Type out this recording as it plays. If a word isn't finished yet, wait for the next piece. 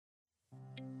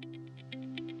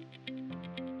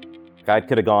I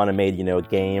could have gone and made, a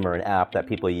game or an app that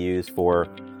people use for,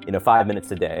 5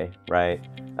 minutes a day, right?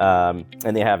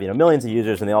 And they have, millions of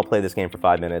users and they all play this game for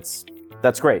 5 minutes.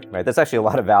 That's great, right? That's actually a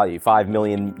lot of value. 5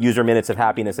 million user minutes of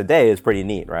happiness a day is pretty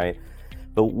neat, right?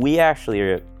 But we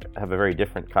actually have a very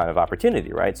different kind of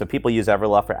opportunity, right? So people use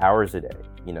Everlaw for hours a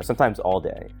day, sometimes all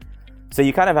day. So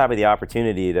you kind of have the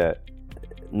opportunity to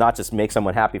not just make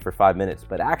someone happy for 5 minutes,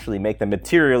 but actually make them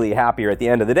materially happier at the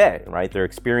end of the day, right? Their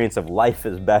experience of life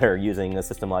is better using a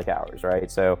system like ours, right?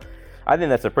 So I think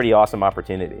that's a pretty awesome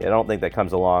opportunity. I don't think that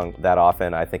comes along that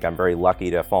often. I think I'm very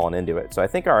lucky to have fallen into it. So I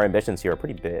think our ambitions here are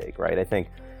pretty big, right? I think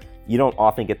you don't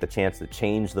often get the chance to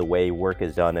change the way work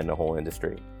is done in the whole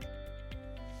industry.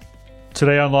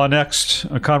 Today on Law Next,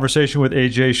 a conversation with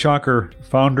Ajay Shankar,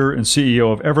 founder and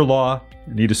CEO of Everlaw,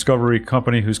 an e-discovery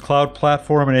company whose cloud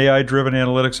platform and AI-driven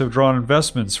analytics have drawn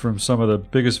investments from some of the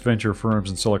biggest venture firms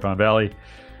in Silicon Valley.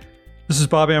 This is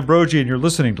Bob Ambrogi, and you're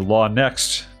listening to Law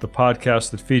Next, the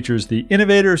podcast that features the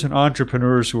innovators and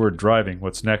entrepreneurs who are driving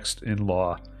what's next in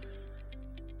law.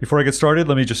 Before I get started,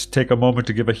 let me just take a moment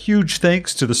to give a huge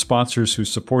thanks to the sponsors who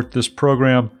support this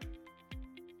program.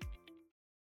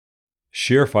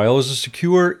 ShareFile is a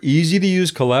secure,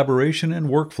 easy-to-use collaboration and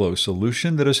workflow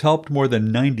solution that has helped more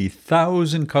than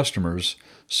 90,000 customers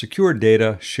secure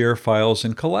data, share files,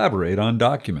 and collaborate on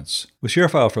documents. With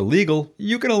ShareFile for Legal,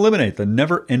 you can eliminate the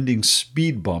never-ending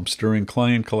speed bumps during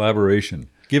client collaboration,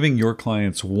 giving your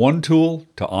clients one tool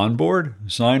to onboard,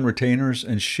 sign retainers,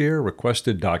 and share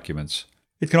requested documents.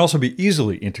 It can also be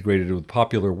easily integrated with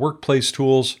popular workplace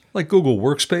tools like Google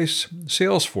Workspace,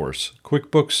 Salesforce,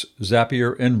 QuickBooks,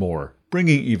 Zapier, and more,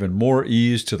 bringing even more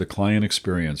ease to the client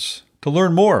experience. To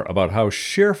learn more about how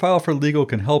ShareFile for Legal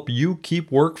can help you keep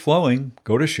work flowing,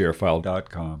 go to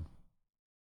sharefile.com.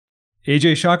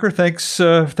 Ajay Shankar, thanks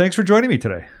for joining me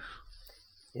today.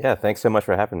 Yeah, thanks so much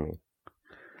for having me.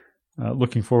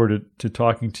 Looking forward to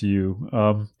talking to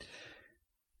you.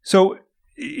 So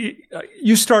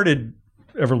you started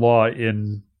Everlaw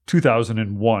in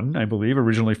 2001, I believe,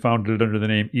 originally founded under the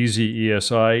name Easy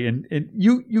ESI. And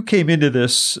you came into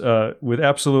this with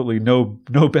absolutely no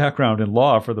background in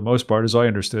law for the most part, as I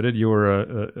understood it. You were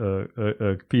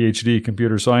a PhD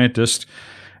computer scientist.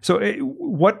 So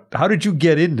how did you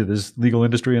get into this legal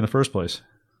industry in the first place?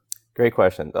 Great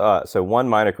question. So one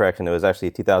minor correction, it was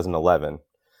actually 2011.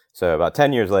 So about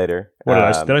 10 years later. What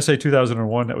did I say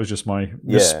 2001? That was just my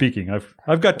misspeaking.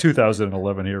 I've got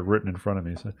 2011 here written in front of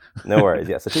me. So. No worries.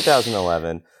 Yeah. So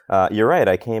 2011. You're right.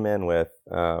 I came in with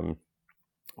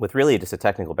really just a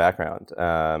technical background,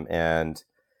 and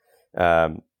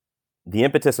the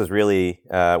impetus was really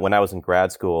when I was in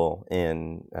grad school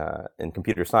in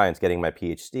computer science, getting my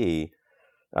PhD.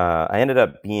 I ended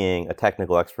up being a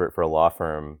technical expert for a law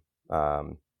firm.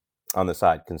 On the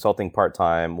side, consulting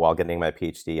part-time while getting my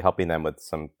PhD, helping them with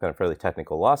some kind of fairly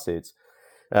technical lawsuits.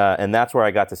 And that's where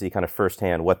I got to see kind of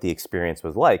firsthand what the experience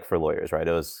was like for lawyers, right?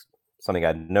 It was something I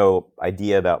had no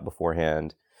idea about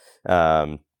beforehand.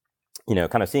 Kind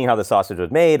of seeing how the sausage was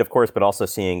made, of course, but also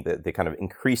seeing the kind of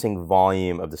increasing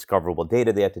volume of discoverable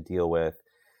data they had to deal with,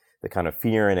 the kind of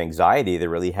fear and anxiety they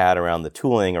really had around the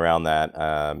tooling around that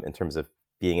in terms of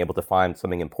being able to find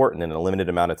something important in a limited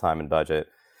amount of time and budget.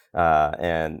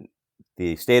 And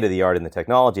the state of the art in the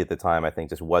technology at the time, I think,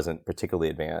 just wasn't particularly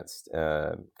advanced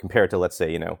compared to, let's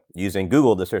say, using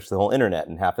Google to search the whole internet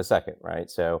in half a second, right?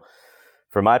 So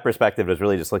from my perspective, it was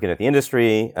really just looking at the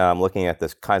industry, looking at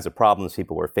the kinds of problems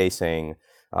people were facing,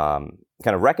 kind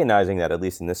of recognizing that, at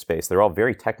least in this space, they're all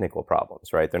very technical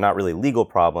problems, right? They're not really legal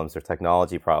problems, they're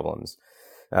technology problems.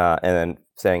 And then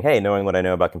saying, hey, knowing what I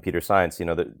know about computer science,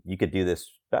 that you could do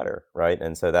this better, right?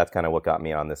 And so that's kind of what got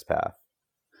me on this path.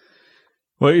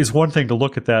 Well, it's one thing to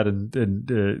look at that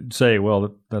and say,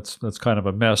 well, that's kind of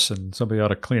a mess and somebody ought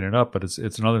to clean it up. But it's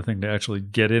another thing to actually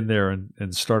get in there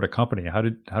and start a company. How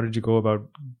did you go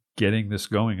about getting this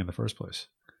going in the first place?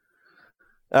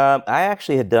 I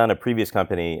actually had done a previous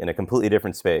company in a completely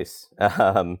different space.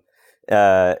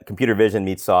 Computer vision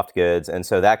meets soft goods. And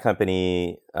so that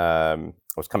company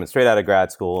was coming straight out of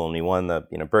grad school, and we won the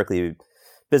Berkeley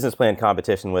business plan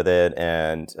competition with it.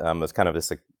 And it was kind of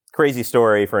this crazy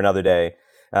story for another day.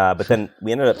 But then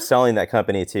we ended up selling that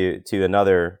company to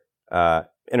another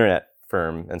internet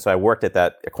firm. And so I worked at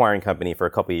that acquiring company for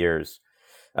a couple of years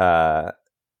to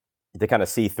kind of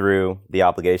see through the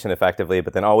obligation effectively.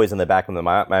 But then always in the back of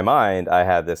my mind, I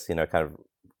had this, kind of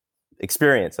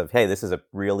experience of, hey, this is a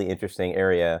really interesting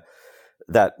area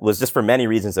that was just for many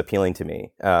reasons appealing to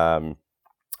me.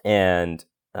 And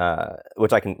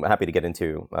which I'm happy to get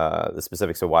into the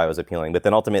specifics of why it was appealing. But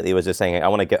then ultimately it was just saying, hey, I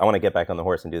want to get back on the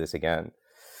horse and do this again.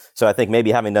 So I think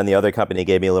maybe having done the other company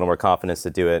gave me a little more confidence to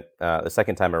do it the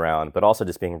second time around, but also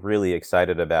just being really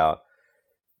excited about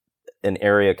an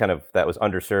area kind of that was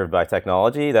underserved by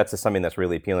technology. That's just something that's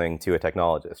really appealing to a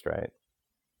technologist, right?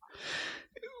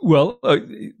 Well,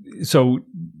 so,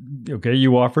 okay,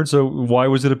 you offered. So why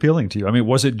was it appealing to you? I mean,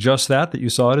 was it just that you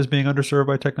saw it as being underserved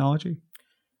by technology?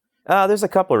 There's a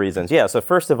couple of reasons. Yeah. So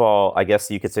first of all, I guess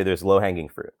you could say there's low-hanging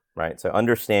fruit, right? So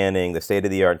understanding the state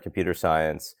of the art in computer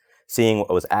science, seeing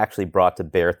what was actually brought to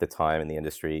bear at the time in the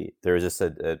industry, there was just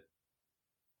a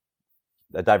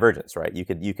divergence, right?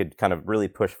 You could kind of really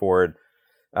push forward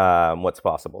what's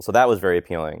possible. So that was very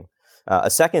appealing.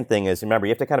 A second thing is, remember,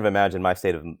 you have to kind of imagine my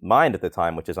state of mind at the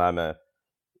time, which is I'm a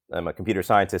computer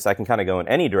scientist. I can kind of go in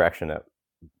any direction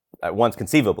at once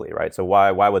conceivably, right? So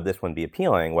why would this one be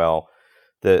appealing? Well,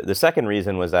 the second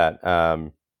reason was that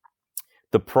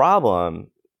the problem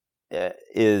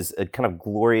is a kind of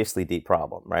gloriously deep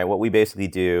problem, right? What we basically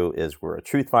do is we're a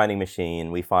truth-finding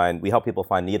machine. We help people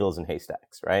find needles in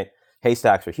haystacks, right?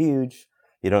 Haystacks are huge.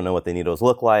 You don't know what the needles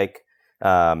look like.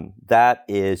 That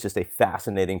is just a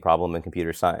fascinating problem in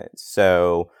computer science.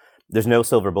 So there's no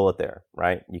silver bullet there,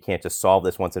 right? You can't just solve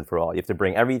this once and for all. You have to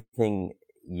bring everything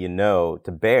you know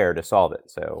to bear to solve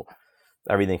it. So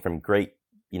everything from great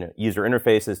user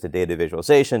interfaces to data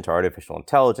visualization to artificial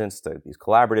intelligence to these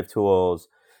collaborative tools.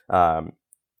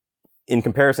 In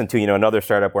comparison to another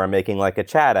startup where I'm making like a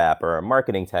chat app or a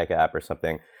marketing tech app or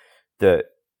something, the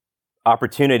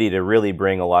opportunity to really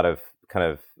bring a lot of kind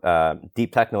of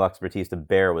deep technical expertise to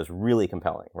bear was really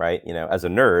compelling, right? As a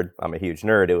nerd, I'm a huge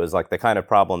nerd. It was like the kind of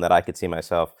problem that I could see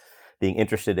myself being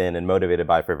interested in and motivated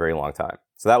by for a very long time.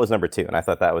 So that was number two, and I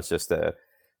thought that was just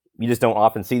you just don't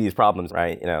often see these problems,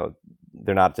 right?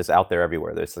 They're not just out there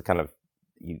everywhere. There's the kind of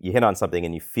you hit on something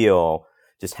and you feel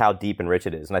just how deep and rich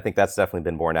it is, and I think that's definitely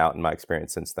been borne out in my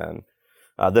experience since then.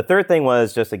 The third thing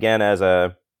was just again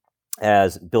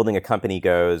as building a company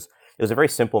goes, it was a very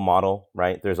simple model,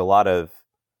 right? There's a lot of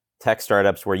tech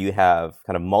startups where you have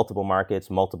kind of multiple markets,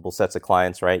 multiple sets of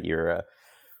clients, right? You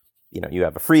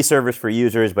have a free service for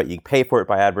users, but you pay for it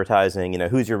by advertising.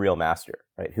 Who's your real master,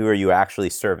 right? Who are you actually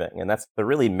serving? And that's a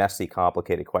really messy,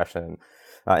 complicated question.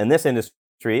 In this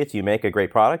industry, it's you make a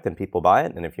great product and people buy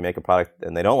it. And if you make a product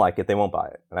and they don't like it, they won't buy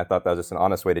it. And I thought that was just an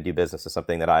honest way to do business. Is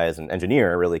something that I, as an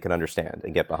engineer, really can understand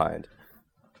and get behind.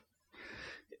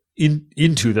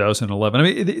 In 2011, I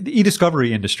mean, the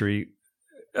e-discovery industry,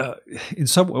 in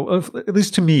some, at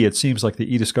least to me, it seems like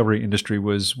the e-discovery industry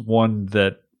was one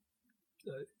that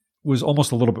was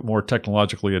almost a little bit more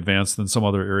technologically advanced than some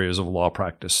other areas of law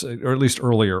practice, or at least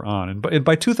earlier on. And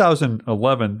by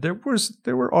 2011,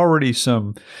 there were already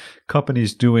some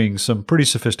companies doing some pretty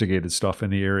sophisticated stuff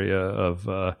in the area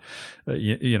of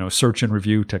search and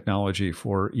review technology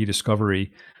for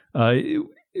e-discovery.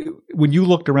 When you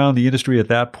looked around the industry at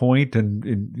that point,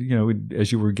 and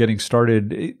as you were getting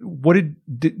started, what did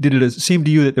it seem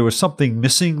to you that there was something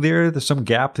missing there? There's some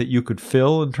gap that you could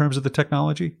fill in terms of the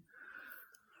technology?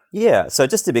 Yeah. So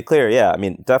just to be clear, yeah, I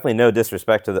mean, definitely no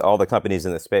disrespect to all the companies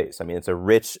in the space. I mean, it's a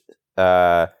rich,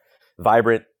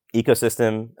 vibrant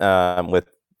ecosystem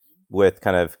with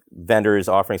kind of vendors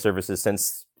offering services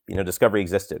since discovery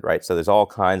existed, right? So there's all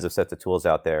kinds of sets of tools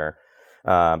out there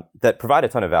that provide a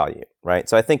ton of value, right?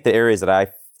 So I think the areas that I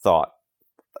thought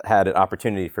had an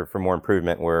opportunity for more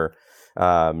improvement were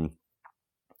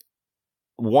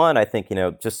one, I think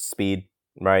just speed.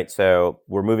 Right, so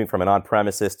we're moving from an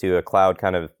on-premises to a cloud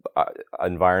kind of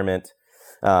environment,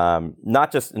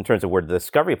 not just in terms of where the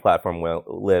discovery platform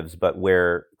lives, but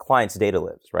where clients' data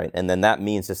lives, right? And then that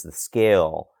means just the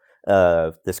scale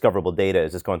of discoverable data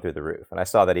is just going through the roof. And I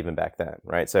saw that even back then,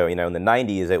 right? So, in the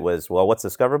 90s, it was, well, what's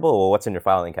discoverable? Well, what's in your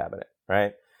filing cabinet,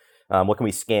 right? What can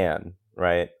we scan,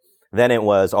 right? Then it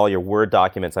was all your Word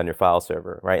documents on your file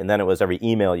server, right? And then it was every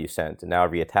email you sent, and now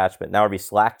every attachment. Now every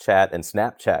Slack chat and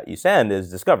Snapchat you send is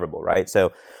discoverable, right?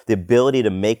 So the ability to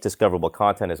make discoverable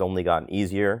content has only gotten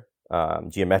easier,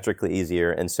 geometrically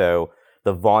easier, and so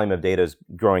the volume of data is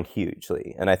growing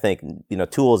hugely. And I think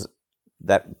tools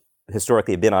that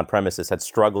historically have been on premises had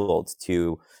struggled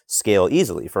to scale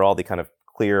easily for all the kind of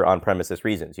clear on-premises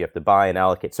reasons. You have to buy and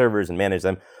allocate servers and manage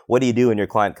them. What do you do when your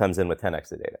client comes in with 10x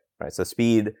the data, right? So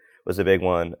speed was a big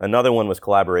one. Another one was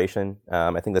collaboration.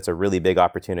 I think that's a really big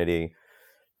opportunity.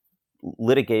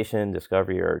 Litigation,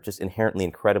 discovery are just inherently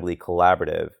incredibly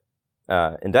collaborative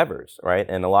endeavors, right?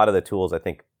 And a lot of the tools, I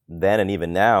think, then and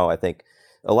even now, I think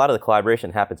a lot of the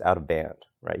collaboration happens out of band,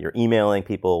 right? You're emailing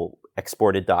people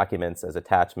exported documents as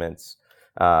attachments.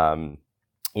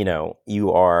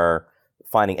 You are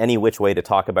finding any which way to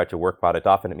talk about your work product.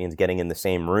 Often it means getting in the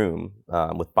same room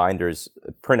with binders,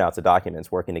 printouts of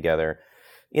documents, working together.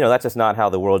 that's just not how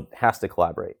the world has to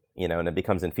collaborate, and it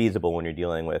becomes infeasible when you're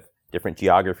dealing with different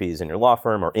geographies in your law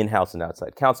firm or in-house and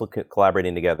outside counsel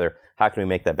collaborating together. How can we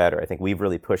make that better? I think we've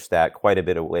really pushed that quite a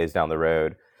bit of ways down the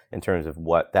road in terms of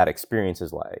what that experience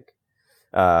is like.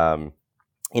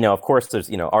 Of course,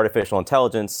 there's, artificial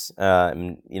intelligence.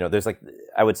 There's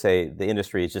I would say the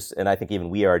industry is just, and I think even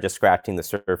we are just scratching the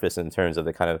surface in terms of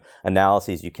the kind of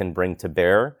analyses you can bring to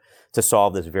bear to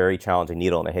solve this very challenging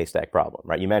needle in a haystack problem,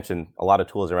 right? You mentioned a lot of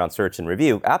tools around search and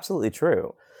review. Absolutely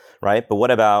true, right? But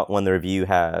what about when the review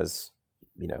has,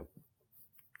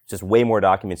 just way more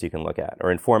documents you can look at, or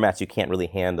in formats you can't really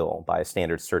handle by a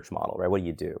standard search model, right? What do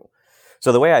you do?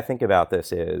 So the way I think about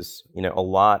this is, a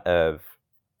lot of,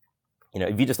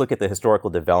 if you just look at the historical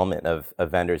development of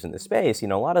vendors in the space, a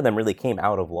lot of them really came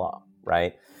out of law,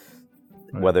 right?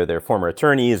 Whether they're former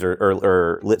attorneys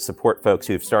or lit support folks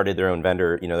who've started their own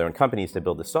vendor, their own companies to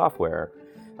build the software.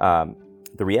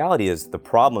 The reality is the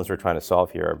problems we're trying to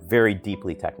solve here are very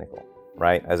deeply technical,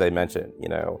 right? As I mentioned,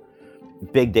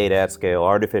 big data at scale,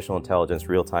 artificial intelligence,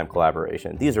 real-time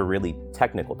collaboration. These are really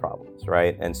technical problems,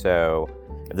 right? And so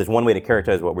if there's one way to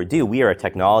characterize what we do, we are a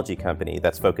technology company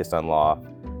that's focused on law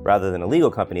rather than a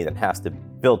legal company that has to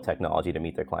build technology to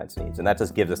meet their clients' needs. And that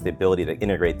just gives us the ability to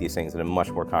integrate these things in a much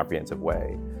more comprehensive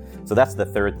way. So that's the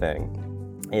third thing,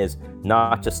 is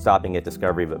not just stopping at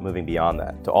discovery, but moving beyond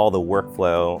that to all the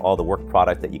workflow, all the work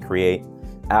product that you create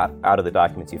out of the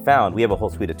documents you found. We have a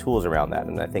whole suite of tools around that.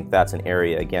 And I think that's an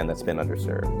area, again, that's been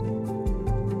underserved.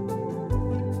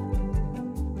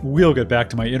 We'll get back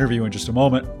to my interview in just a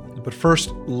moment. But first,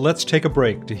 let's take a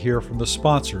break to hear from the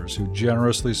sponsors who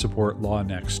generously support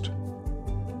LawNext.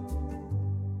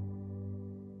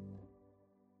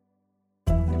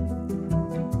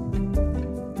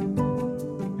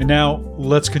 And now,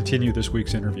 let's continue this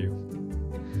week's interview.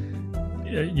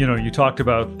 You talked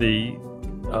about the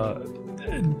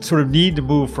sort of need to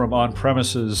move from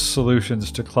on-premises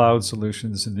solutions to cloud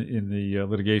solutions in the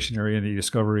litigation area, in the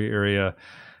discovery area.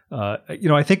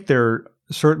 I think there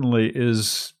certainly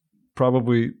is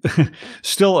probably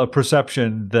still a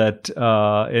perception that,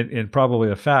 and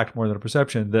probably a fact more than a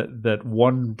perception, that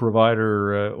one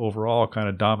provider overall kind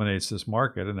of dominates this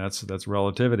market, and that's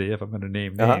Relativity. If I'm going to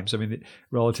name names, I mean,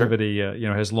 Relativity,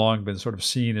 sure. Has long been sort of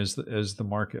seen as the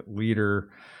market leader.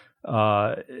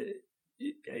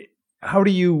 How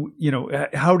do you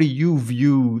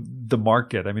view the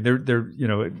market? I mean,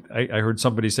 I heard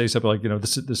somebody say something like,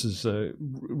 this is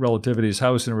Relativity's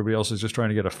house, and everybody else is just trying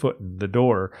to get a foot in the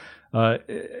door.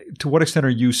 To what extent are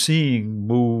you seeing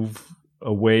move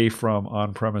away from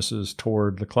on-premises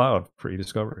toward the cloud for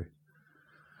e-discovery?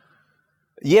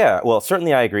 Yeah, well,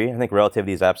 certainly I agree. I think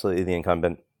Relativity is absolutely the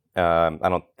incumbent. I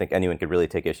don't think anyone could really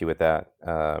take issue with that.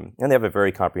 And they have a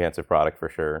very comprehensive product for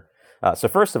sure. So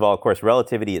first of all, of course,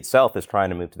 Relativity itself is trying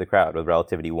to move to the cloud with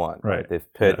Relativity One. Right?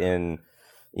 They've put in,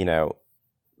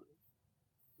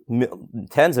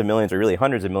 tens of millions or really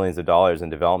hundreds of millions of dollars in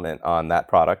development on that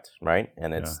product, right?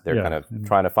 And they're kind of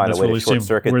trying to find a way to short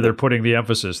circuit where they're putting the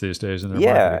emphasis these days in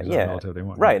their marketing. Relativity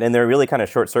One. Right, and they're really kind of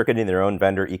short circuiting their own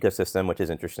vendor ecosystem, which is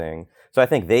interesting. So I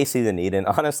think they see the need, and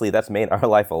honestly, that's made our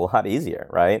life a lot easier,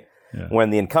 right? Yeah. When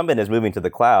the incumbent is moving to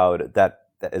the cloud,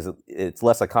 it's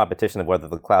less a competition of whether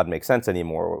the cloud makes sense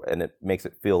anymore, and it makes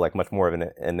it feel like much more of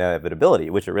an inevitability,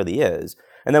 which it really is.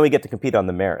 And then we get to compete on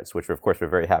the merits, which of course we're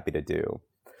very happy to do.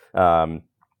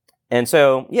 And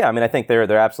so, I think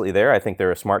they're absolutely there. I think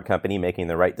they're a smart company making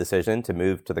the right decision to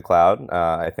move to the cloud.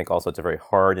 I think also it's a very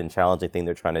hard and challenging thing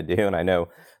they're trying to do, and I know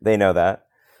they know that.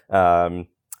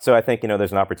 So I think,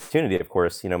 there's an opportunity, of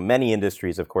course. Many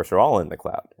industries, of course, are all in the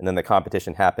cloud, and then the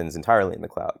competition happens entirely in the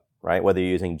cloud, right? Whether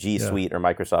you're using G Suite or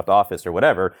Microsoft Office or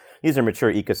whatever, these are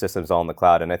mature ecosystems all in the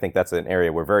cloud, and I think that's an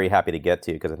area we're very happy to get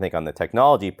to, because I think on the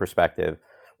technology perspective,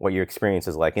 what your experience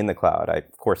is like in the cloud, I,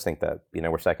 of course, think that,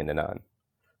 we're second to none.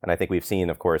 And I think we've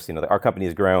seen, of course, our company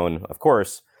has grown, of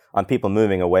course, on people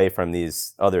moving away from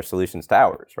these other solutions to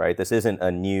ours, right? This isn't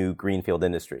a new greenfield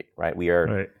industry, right? We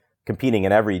are competing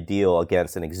in every deal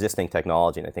against an existing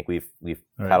technology, and I think we've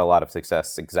had a lot of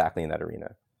success exactly in that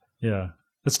arena. Yeah.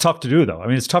 It's tough to do, though. I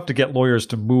mean, it's tough to get lawyers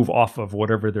to move off of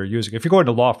whatever they're using. If you're going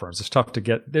to law firms, it's tough to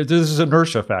get. There's an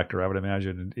inertia factor, I would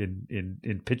imagine,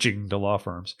 in pitching to law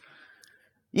firms.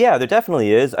 Yeah, there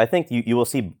definitely is. I think you will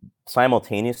see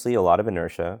simultaneously a lot of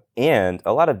inertia and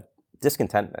a lot of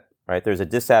discontentment, right? There's a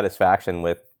dissatisfaction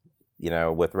with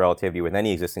Relativity, with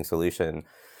any existing solution,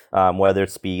 whether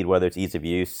it's speed, whether it's ease of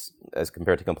use as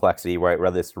compared to complexity, right?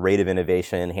 Whether it's rate of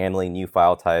innovation, handling new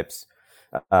file types,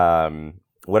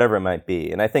 whatever it might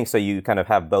be. And I think so you kind of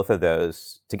have both of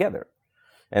those together.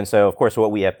 And so, of course,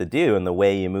 what we have to do, and the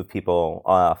way you move people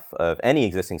off of any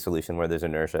existing solution where there's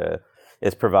inertia,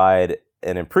 is provide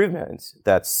an improvement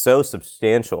that's so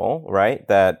substantial, right,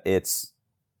 that it's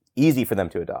easy for them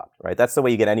to adopt, right? That's the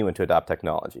way you get anyone to adopt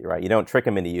technology, right? You don't trick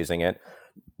them into using it.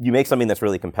 You make something that's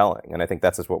really compelling. And I think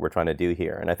that's just what we're trying to do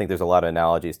here. And I think there's a lot of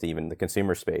analogies to even the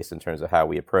consumer space in terms of how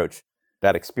we approach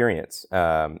that experience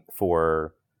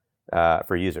for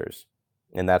users.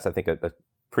 And that's, I think, a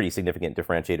pretty significant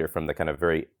differentiator from the kind of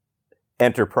very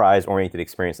enterprise-oriented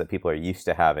experience that people are used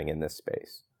to having in this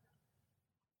space.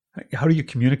 How do you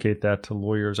communicate that to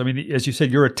lawyers? I mean, as you said,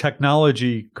 you're a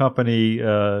technology company,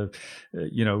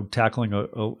 tackling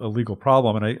a legal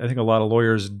problem. And I think a lot of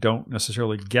lawyers don't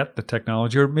necessarily get the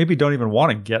technology, or maybe don't even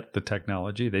want to get the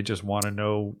technology. They just want to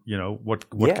know, what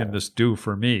can this do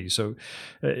for me? So,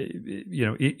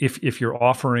 if you're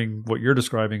offering what you're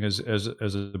describing as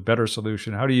a better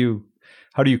solution, how do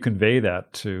you convey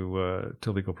that to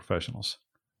legal professionals?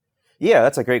 Yeah,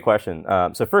 that's a great question.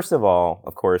 So first of all,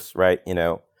 of course, right,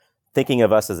 thinking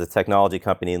of us as a technology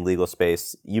company in legal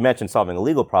space, you mentioned solving a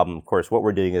legal problem. Of course, what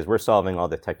we're doing is we're solving all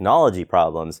the technology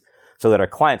problems so that our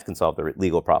clients can solve the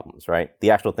legal problems, right?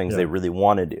 The actual things they really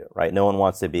want to do, right? No one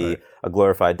wants to be a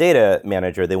glorified data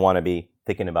manager. They want to be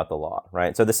thinking about the law,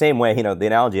 right? So the same way, the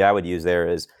analogy I would use there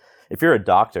is if you're a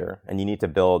doctor and you need to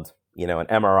build, an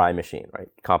MRI machine, right?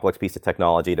 Complex piece of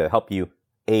technology to help you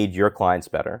aid your clients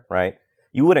better, right?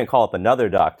 You wouldn't call up another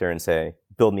doctor and say,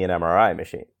 build me an MRI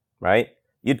machine, right?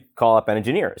 You'd call up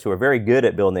engineers who are very good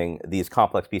at building these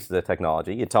complex pieces of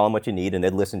technology. You'd tell them what you need, and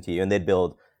they'd listen to you, and they'd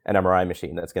build an MRI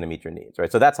machine that's going to meet your needs,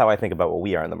 right? So that's how I think about what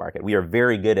we are in the market. We are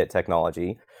very good at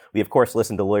technology. We, of course,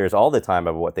 listen to lawyers all the time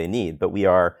about what they need, but we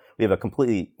have a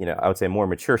completely, I would say, more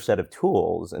mature set of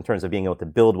tools in terms of being able to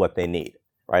build what they need,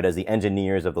 right? As the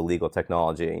engineers of the legal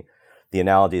technology, the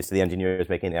analogies to the engineers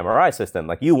making the MRI system,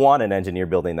 like you want an engineer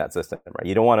building that system, right?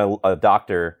 You don't want a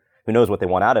doctor who knows what they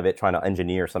want out of it trying to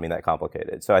engineer something that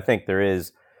complicated. So I think there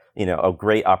is, a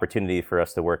great opportunity for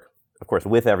us to work, of course,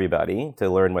 with everybody to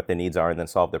learn what their needs are and then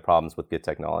solve their problems with good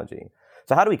technology.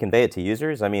 So how do we convey it to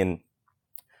users? I mean,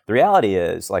 the reality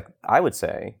is, like I would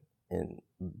say,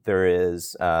 there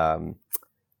is a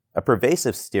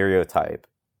pervasive stereotype,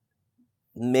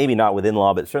 maybe not within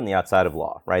law, but certainly outside of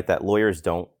law, right? That lawyers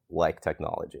don't like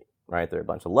technology, right? They're a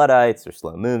bunch of Luddites, they're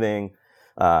slow moving.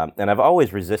 And I've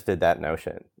always resisted that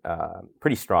notion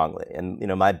pretty strongly. And,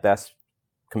 my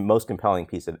most compelling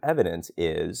piece of evidence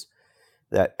is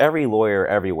that every lawyer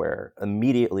everywhere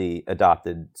immediately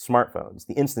adopted smartphones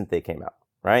the instant they came out,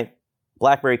 right?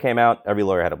 BlackBerry came out, every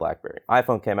lawyer had a BlackBerry.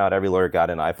 iPhone came out, every lawyer got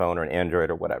an iPhone or an Android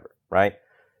or whatever, right?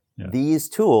 Yeah. These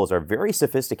tools are very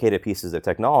sophisticated pieces of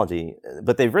technology,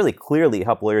 but they've really clearly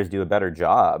helped lawyers do a better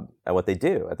job at what they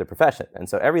do, at their profession. And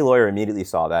so every lawyer immediately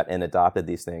saw that and adopted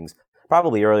these things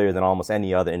probably earlier than almost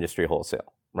any other industry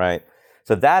wholesale, right?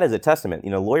 So that is a testament.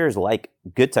 Lawyers like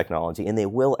good technology, and they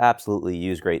will absolutely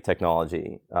use great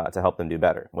technology to help them do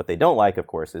better. What they don't like, of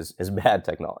course, is bad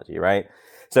technology, right?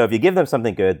 So if you give them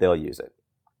something good, they'll use it.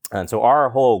 And so our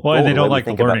whole goal, and they don't like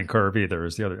the learning curve either.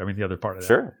 Is the other part of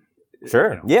that.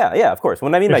 Sure. Yeah, of course.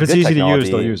 When I mean by good technology, if it's easy to use,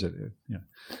 they'll use it.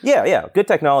 Yeah. Good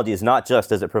technology is not just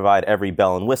does it provide every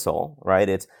bell and whistle, right?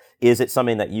 Is it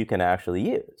something that you can actually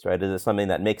use, right? Is it something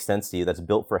that makes sense to you, that's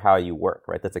built for how you work,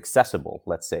 right? That's accessible,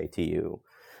 let's say, to you.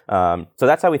 So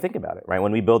that's how we think about it, right?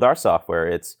 When we build our software,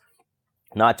 it's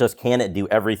not just can it do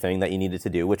everything that you need it to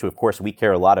do, which of course we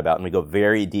care a lot about, and we go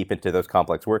very deep into those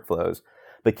complex workflows,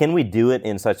 but can we do it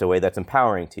in such a way that's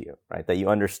empowering to you, right? That you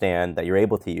understand, that you're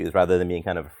able to use rather than being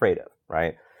kind of afraid of,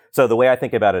 right? So the way I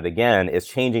think about it, again, is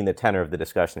changing the tenor of the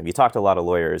discussion. If you talk to a lot of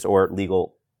lawyers or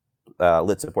legal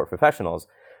lit support professionals,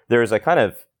 there's a kind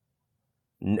of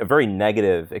a very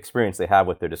negative experience they have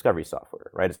with their discovery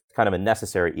software, right? It's kind of a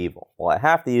necessary evil. Well, I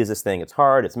have to use this thing. It's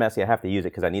hard. It's messy. I have to use it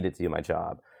because I need it to do my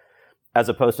job, as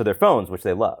opposed to their phones, which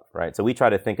they love, right? So we try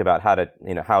to think about how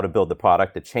to build the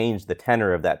product to change the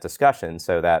tenor of that discussion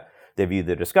so that they view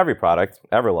the discovery product,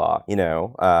 Everlaw,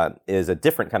 is a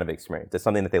different kind of experience. It's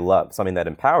something that they love, something that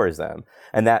empowers them.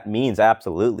 And that means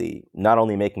absolutely not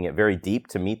only making it very deep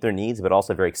to meet their needs, but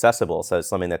also very accessible. So it's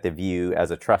something that they view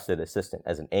as a trusted assistant,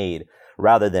 as an aid,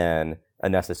 rather than a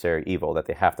necessary evil that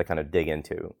they have to kind of dig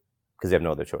into because they have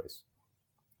no other choice.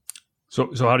 So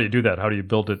how do you do that? How do you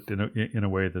build it in a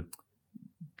way that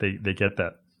they get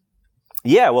that?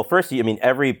 Yeah, well, first,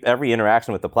 every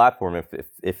interaction with the platform,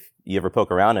 if you ever poke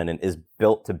around in it, is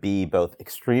built to be both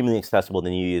extremely accessible to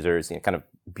new users, kind of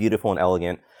beautiful and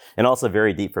elegant, and also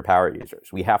very deep for power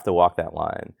users. We have to walk that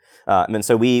line. And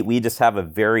so we just have a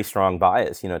very strong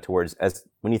bias, towards, as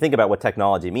when you think about what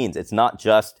technology means, it's not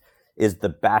just is the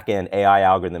back-end AI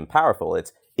algorithm powerful,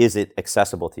 it's is it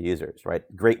accessible to users, right?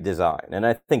 Great design. And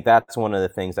I think that's one of the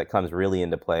things that comes really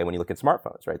into play when you look at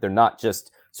smartphones, right? They're not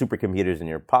just supercomputers in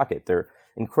your pocket. They're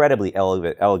incredibly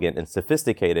elegant and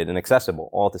sophisticated and accessible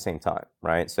all at the same time,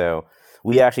 right? So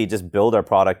we actually just build our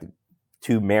product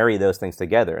to marry those things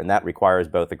together. And that requires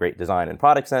both a great design and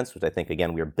product sense, which I think,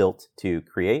 again, we're built to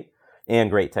create, and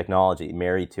great technology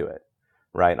married to it,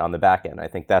 right, on the back end. I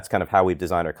think that's kind of how we've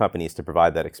designed our companies to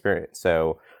provide that experience.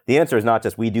 So the answer is not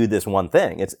just we do this one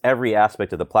thing. It's every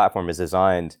aspect of the platform is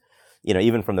designed,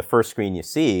 even from the first screen you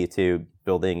see to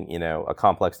building, a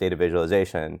complex data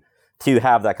visualization to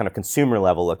have that kind of consumer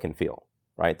level look and feel,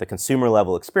 right? The consumer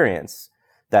level experience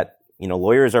that,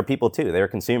 lawyers are people too. They're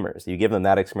consumers. You give them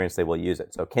that experience, they will use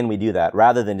it. So can we do that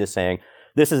rather than just saying,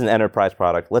 this is an enterprise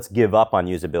product, let's give up on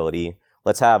usability.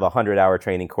 Let's have a 100-hour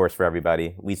training course for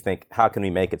everybody. We think, how can we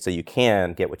make it so you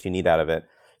can get what you need out of it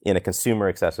in a consumer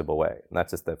accessible way? And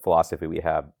that's just the philosophy we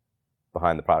have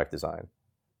behind the product design.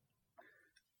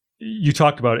 You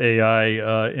talked about AI,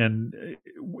 and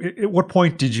at what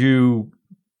point did you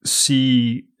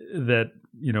see that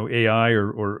AI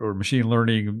or machine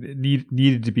learning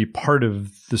needed to be part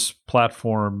of this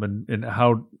platform, and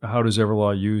how does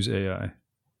Everlaw use AI?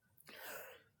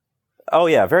 Oh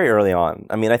yeah, very early on.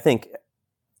 I mean, I think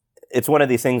it's one of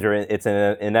these things where it's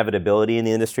an inevitability in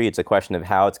the industry. It's a question of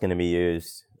how it's going to be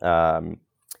used.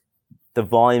 The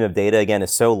volume of data, again,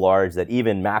 is so large that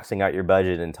even maxing out your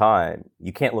budget and time,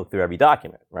 you can't look through every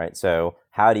document, right? So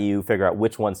how do you figure out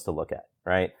which ones to look at,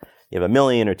 right? You have 1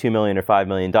 million or 2 million or 5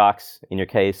 million docs in your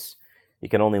case. You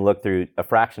can only look through a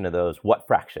fraction of those. What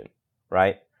fraction,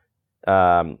 right?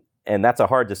 And that's a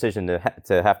hard decision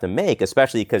to have to make,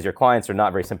 especially because your clients are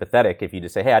not very sympathetic. If you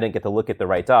just say, hey, I didn't get to look at the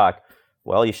right doc,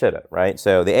 well, you should have, right?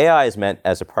 So the AI is meant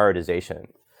as a prioritization.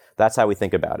 That's how we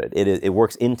think about it. It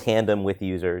works in tandem with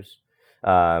users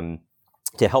to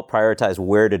help prioritize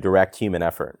where to direct human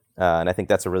effort. And I think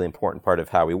that's a really important part of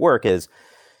how we work is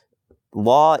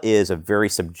law is a very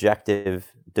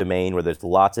subjective domain where there's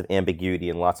lots of ambiguity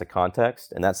and lots of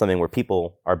context. And that's something where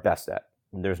people are best at.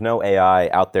 There's no AI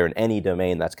out there in any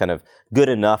domain that's kind of good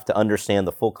enough to understand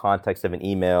the full context of an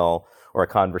email or a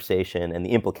conversation and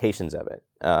the implications of it.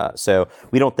 So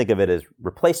we don't think of it as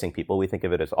replacing people. We think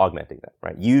of it as augmenting them,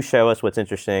 right? You show us what's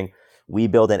interesting. We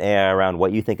build an AI around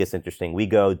what you think is interesting. We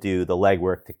go do the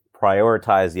legwork to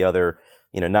prioritize the other,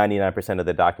 99% of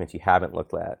the documents you haven't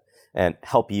looked at and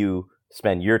help you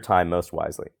spend your time most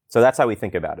wisely. So that's how we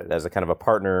think about it, as a kind of a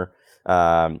partner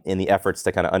in the efforts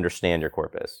to kind of understand your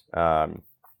corpus. So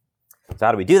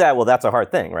how do we do that? Well, that's a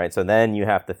hard thing, right? So then you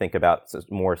have to think about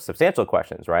more substantial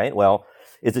questions, right? Well,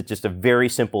 is it just a very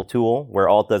simple tool where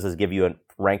all it does is give you a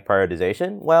rank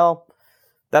prioritization? Well,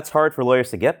 that's hard for lawyers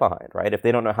to get behind, right? If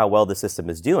they don't know how well the system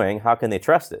is doing, how can they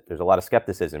trust it? There's a lot of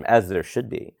skepticism, as there should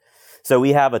be. So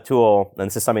we have a tool, and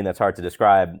this is something that's hard to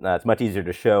describe. It's much easier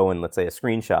to show in, let's say, a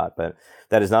screenshot, but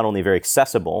that is not only very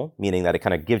accessible, meaning that it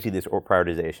kind of gives you this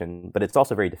prioritization, but it's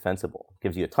also very defensible. It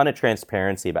gives you a ton of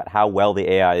transparency about how well the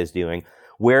AI is doing,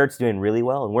 where it's doing really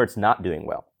well, and where it's not doing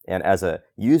well. And as a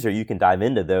user, you can dive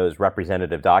into those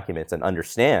representative documents and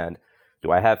understand,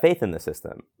 do I have faith in the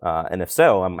system? And if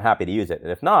so, I'm happy to use it.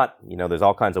 And if not, there's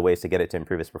all kinds of ways to get it to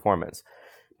improve its performance.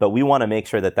 But we want to make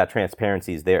sure that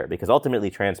transparency is there, because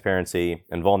ultimately transparency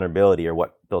and vulnerability are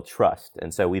what build trust.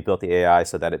 And so we built the AI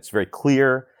so that it's very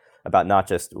clear about not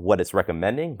just what it's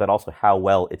recommending, but also how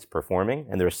well it's performing.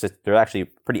 And there are actually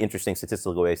pretty interesting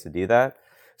statistical ways to do that,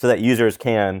 so that users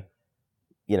can,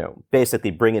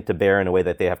 basically bring it to bear in a way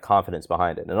that they have confidence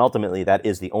behind it. And ultimately, that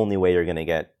is the only way you're going to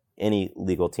get any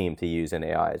legal team to use an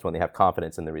AI, is when they have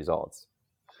confidence in the results.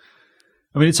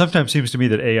 I mean, it sometimes seems to me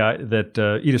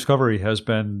that e-discovery has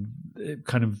been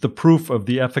kind of the proof of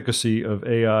the efficacy of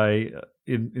AI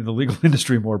in the legal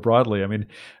industry more broadly. I mean,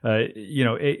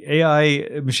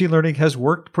 AI, machine learning has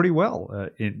worked pretty well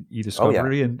in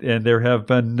e-discovery, and there have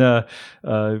been, a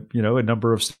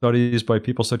number of studies by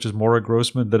people such as Maura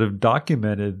Grossman that have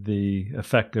documented the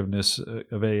effectiveness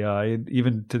of AI,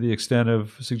 even to the extent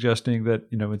of suggesting that,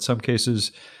 in some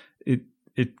cases,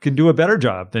 it can do a better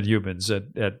job than humans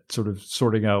at sort of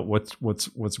sorting out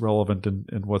what's relevant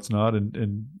and what's not,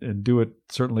 and do it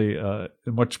certainly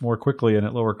much more quickly and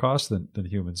at lower cost than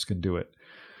humans can do it.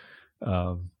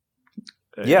 I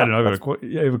don't know.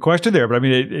 I have a question there, but I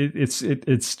mean,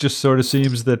 it's just sort of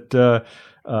seems that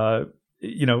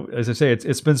as I say,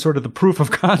 it's been sort of the proof of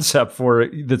concept for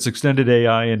that's extended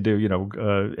AI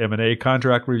into M&A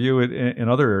contract review in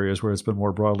other areas where it's been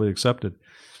more broadly accepted.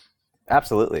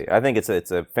 Absolutely. I think it's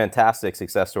a fantastic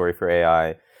success story for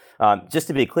AI. Just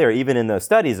to be clear, even in those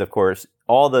studies, of course,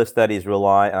 all those studies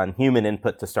rely on human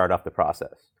input to start off the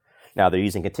process. Now they're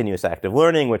using continuous active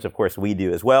learning, which of course we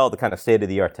do as well, the kind of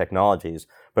state-of-the-art technologies,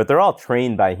 but they're all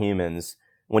trained by humans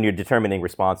when you're determining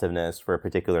responsiveness for a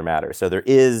particular matter. So there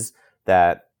is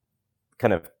that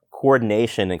kind of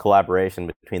coordination and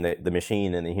collaboration between the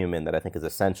machine and the human that I think is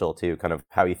essential to kind of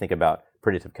how you think about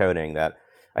predictive coding, that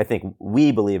I think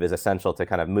we believe is essential to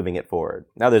kind of moving it forward.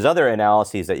 Now, there's other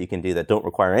analyses that you can do that don't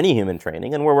require any human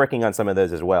training, and we're working on some of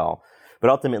those as well. But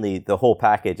ultimately, the whole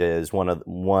package is one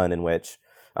in which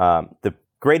the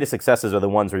greatest successes are the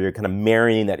ones where you're kind of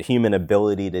marrying that human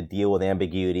ability to deal with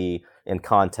ambiguity and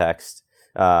context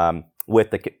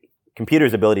with the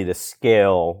computer's ability to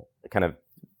scale kind of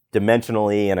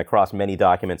dimensionally and across many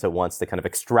documents at once to kind of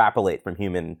extrapolate from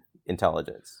human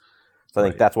intelligence. So I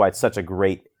think that's why it's such a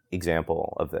great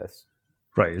example of this.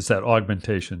 Right. It's that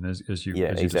augmentation as you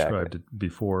exactly. described it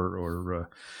before, or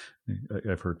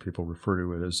I've heard people refer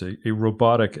to it as a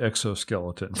robotic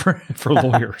exoskeleton for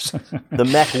lawyers. The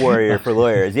mech warrior for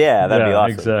lawyers. Yeah, that'd be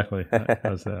awesome. Exactly.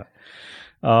 How's that?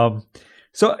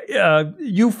 So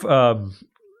you've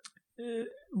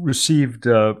received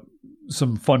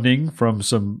some funding from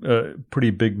some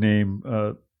pretty big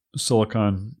name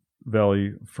Silicon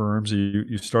Valley firms.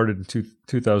 You started in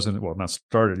 2000. Well, not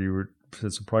started. You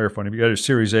had some prior funding. You got a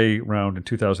Series A round in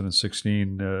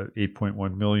 2016,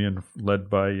 $8.1 million, led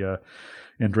by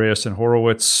Andreessen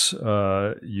Horowitz.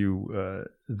 You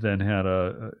then had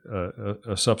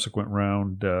a subsequent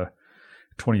round,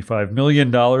 $25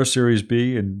 million Series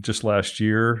B, in just last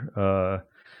year.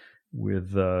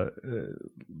 With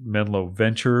Menlo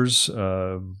Ventures,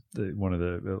 one of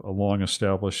a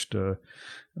long-established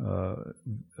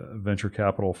venture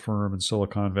capital firm in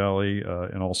Silicon Valley,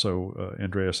 and also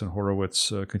Andreessen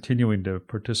Horowitz continuing to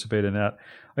participate in that.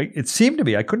 It seemed to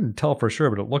me, I couldn't tell for sure,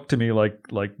 but it looked to me like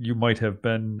you might have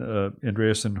been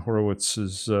Andreessen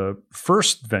Horowitz's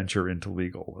first venture into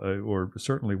legal, or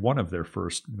certainly one of their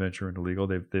first venture into legal.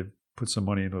 They've put some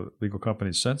money into legal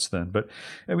companies since then. But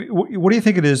I mean, what do you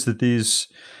think it is that these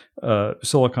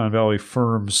Silicon Valley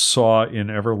firms saw in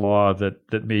Everlaw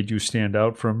that made you stand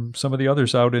out from some of the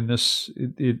others out in the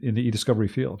e-discovery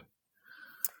field?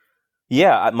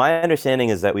 Yeah, my understanding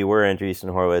is that we were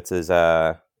Andreessen Horowitz's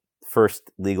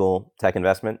first legal tech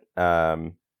investment,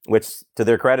 which, to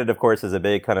their credit, of course, is a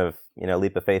big kind of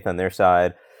leap of faith on their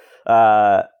side.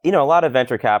 A lot of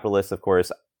venture capitalists, of course,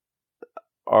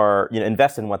 are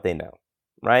invest in what they know,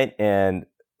 right? And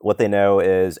what they know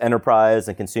is enterprise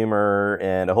and consumer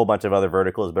and a whole bunch of other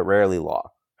verticals, but rarely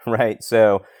law, right?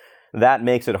 So that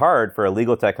makes it hard for a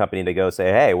legal tech company to go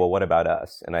say, hey, well, what about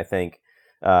us? And I think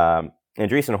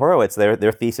Andreessen Horowitz,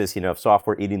 their thesis, of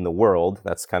software eating the world,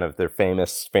 that's kind of their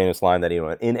famous line that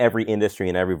in every industry,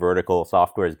 in every vertical,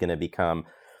 software is going to become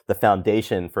the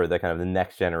foundation for the kind of the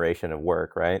next generation of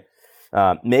work, right?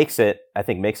 Makes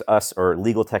us, or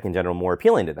legal tech in general, more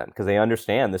appealing to them, because they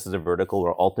understand this is a vertical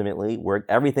where ultimately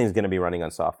everything's going to be running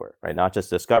on software, right? Not just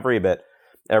discovery, but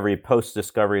every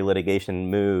post-discovery litigation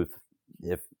move,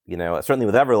 certainly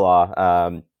with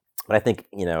Everlaw. But I think,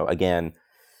 again,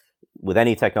 with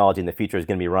any technology in the future is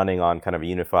going to be running on kind of a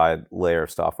unified layer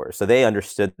of software. So they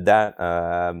understood that.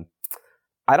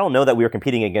 I don't know that we were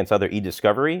competing against other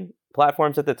e-discovery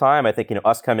platforms at the time. I think,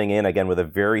 us coming in, again, with a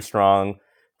very strong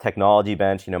technology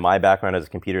bench, my background as a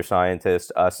computer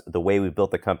scientist, the way we built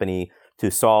the company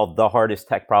to solve the hardest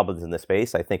tech problems in the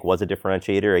space, I think was a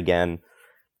differentiator. Again,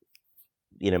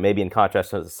 maybe in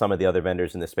contrast to some of the other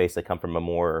vendors in the space that come from a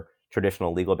more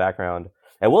traditional legal background.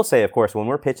 I will say, of course, when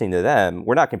we're pitching to them,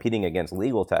 we're not competing against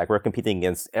legal tech. We're competing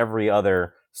against every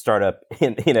other startup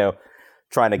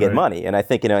trying to get money. And I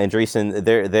think, Andreessen,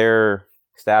 their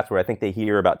stats were, I think they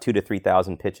hear about 2,000 to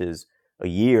 3,000 pitches a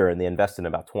year, and they invest in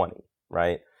about 20,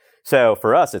 right? So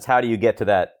for us, it's how do you get to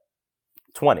that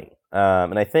 20?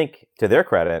 And I think, to their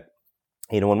credit,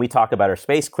 when we talk about our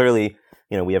space, clearly,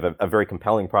 we have a very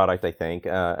compelling product, I think.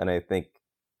 And I think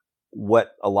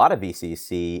what a lot of VCs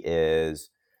see is,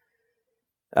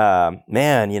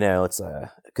 it's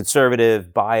a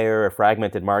conservative buyer, a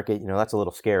fragmented market, that's a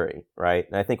little scary, right?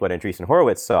 And I think what Andreessen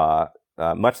Horowitz saw,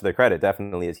 much to their credit,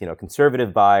 definitely is,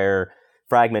 conservative buyer,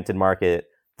 fragmented market.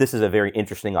 This is a very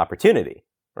interesting opportunity,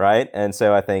 right? And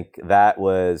so I think that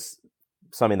was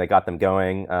something that got them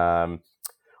going.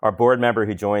 Our board member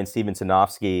who joined, Steven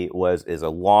Sinofsky, was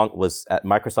at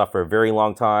Microsoft for a very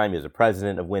long time. He was a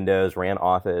president of Windows, ran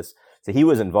Office. So he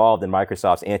was involved in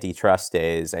Microsoft's antitrust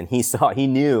days, and he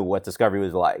knew what discovery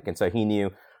was like. And so he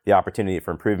knew the opportunity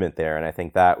for improvement there. And I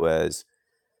think that was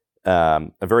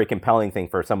a very compelling thing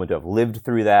for someone to have lived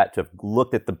through that, to have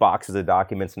looked at the boxes of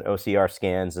documents and OCR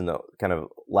scans and the kind of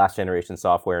last generation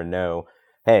software and know,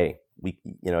 hey,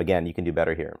 again, you can do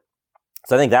better here.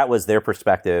 So I think that was their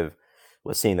perspective.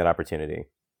 was seeing that opportunity.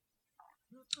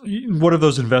 What have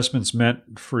those investments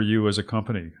meant for you as a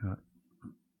company?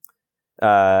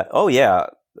 Oh yeah,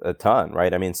 a ton,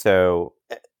 right? I mean, so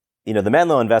the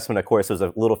Menlo investment, of course, was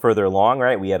a little further along,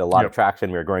 right? We had a lot of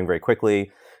traction. We were growing very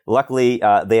quickly. Luckily,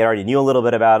 they already knew a little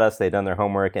bit about us. They'd done their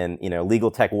homework, and legal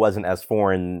tech wasn't as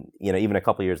foreign, even a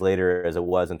couple years later as it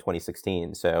was in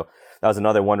 2016. So that was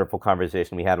another wonderful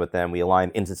conversation we had with them. We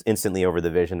aligned instantly over the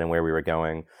vision and where we were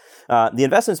going. The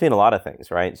investments mean a lot of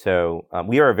things, right? So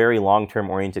we are a very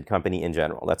long-term oriented company in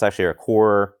general. That's actually our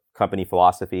core company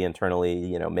philosophy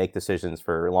internally. Make decisions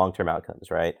for long-term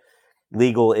outcomes, right?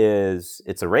 Legal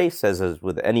it's a race, as is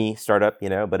with any startup,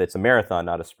 but it's a marathon,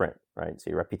 not a sprint, right? So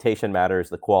your reputation matters,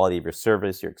 the quality of your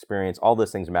service, your experience, all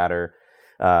those things matter.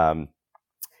 And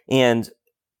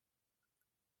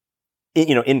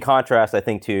in contrast, I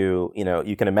think to,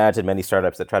 you can imagine many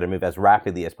startups that try to move as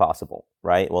rapidly as possible,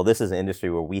 right? Well, this is an industry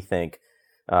where we think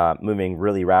moving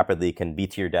really rapidly can be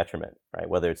to your detriment, right?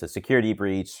 Whether it's a security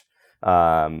breach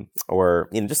or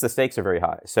just the stakes are very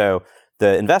high. So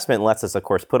the investment lets us, of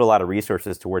course, put a lot of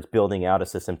resources towards building out a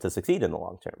system to succeed in the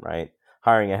long term, right?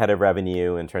 Hiring ahead of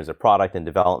revenue in terms of product and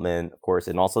development, of course,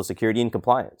 and also security and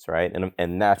compliance, right?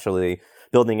 And naturally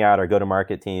building out our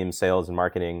go-to-market team, sales and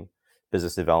marketing,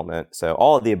 business development. So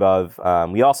all of the above.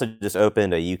 We also just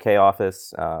opened a UK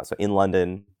office, so in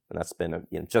London, and that's been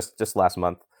just last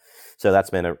month. So that's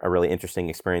been a really interesting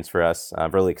experience for us. I'm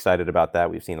really excited about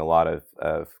that. We've seen a lot of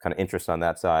kind of interest on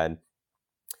that side.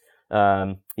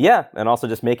 And also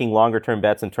just making longer term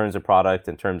bets in terms of product,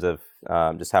 in terms of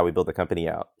just how we build the company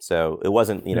out. So it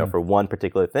wasn't, for one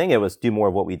particular thing. It was do more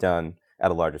of what we've done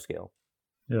at a larger scale.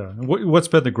 Yeah. What's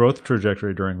been the growth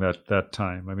trajectory during that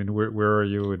time? I mean, where are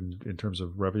you in terms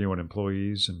of revenue and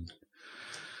employees and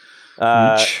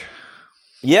reach?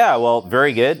 Yeah, well,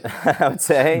 very good, I would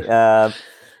say.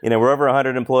 We're over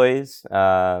 100 employees.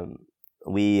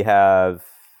 We have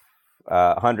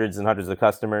hundreds and hundreds of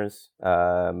customers.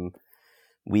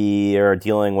 We are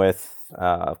dealing with,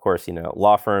 of course,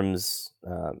 law firms,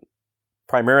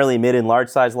 primarily mid and large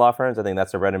size law firms. I think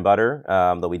that's our bread and butter,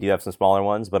 though we do have some smaller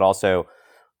ones, but also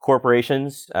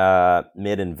corporations,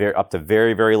 mid and up to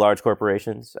very, very large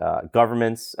corporations,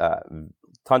 governments,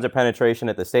 tons of penetration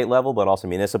at the state level, but also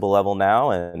municipal level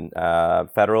now, and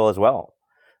federal as well.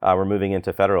 We're moving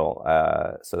into federal,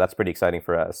 so that's pretty exciting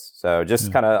for us. So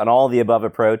just kind of an all of the above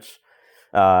approach.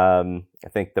 I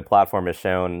think the platform has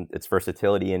shown its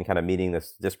versatility in kind of meeting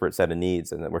this disparate set of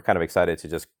needs, and we're kind of excited to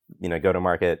just go to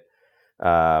market.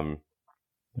 I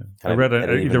read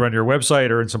either on your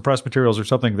website or in some press materials or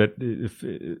something that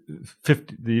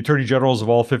the attorney generals of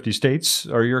all 50 states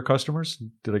are your customers.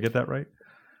 Did I get that right?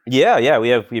 Yeah, we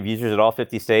have users at all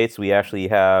 50 states. We actually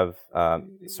have.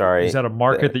 Is that a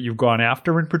market that you've gone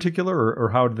after in particular,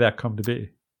 or how did that come to be?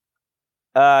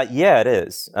 Yeah, it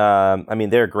is. I mean,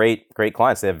 they're great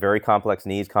clients. They have very complex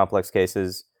needs, complex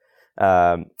cases.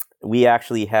 We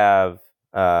actually have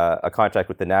a contract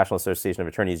with the National Association of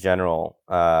Attorneys General,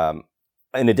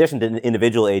 in addition to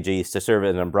individual AGs, to serve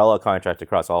as an umbrella contract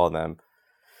across all of them.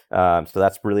 So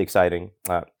that's really exciting.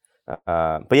 But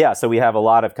yeah, so we have a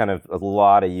lot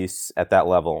of use at that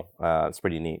level. It's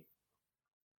pretty neat.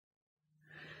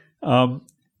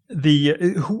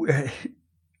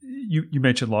 You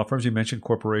mentioned law firms, you mentioned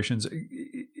corporations.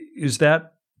 Is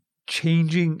that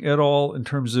changing at all in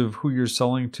terms of who you're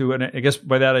selling to? And I guess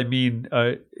by that I mean,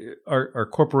 are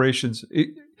corporations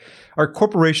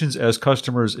as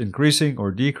customers increasing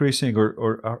or decreasing,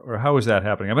 or how is that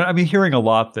happening? I mean, I've been hearing a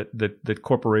lot that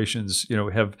corporations,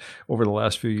 have over the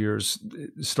last few years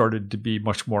started to be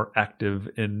much more active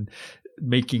in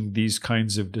making these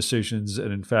kinds of decisions,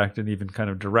 and in fact, and even kind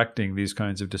of directing these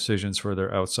kinds of decisions for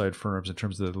their outside firms in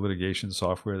terms of the litigation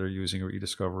software they're using or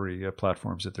e-discovery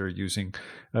platforms that they're using.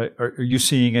 Are you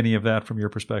seeing any of that from your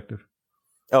perspective?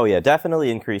 Oh yeah, definitely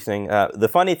increasing. The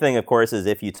funny thing, of course, is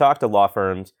if you talk to law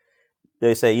firms,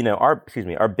 they say,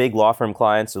 our big law firm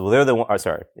clients, well, they're the one. If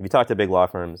you talk to big law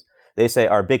firms, they say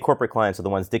our big corporate clients are the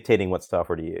ones dictating what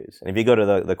software to use. And if you go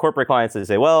to the corporate clients, they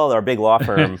say, well, our big law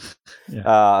firm,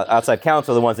 outside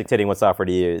counsel are the ones dictating what software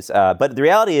to use. But the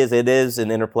reality is, it is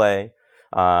an interplay.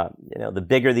 The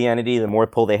bigger the entity, the more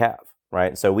pull they have,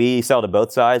 right? So we sell to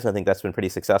both sides. I think that's been pretty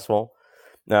successful.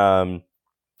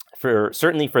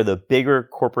 Certainly for the bigger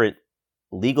corporate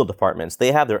legal departments,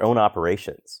 they have their own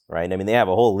operations, right? I mean, they have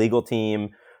a whole legal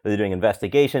team. They're doing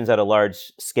investigations at a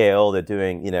large scale. They're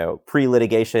doing,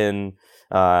 pre-litigation,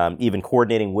 even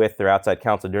coordinating with their outside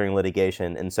counsel during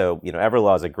litigation. And so,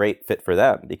 Everlaw is a great fit for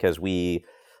them because we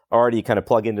already kind of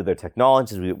plug into their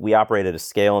technologies. We operate at a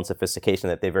scale and sophistication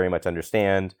that they very much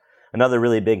understand. Another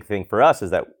really big thing for us is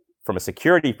that from a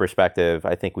security perspective,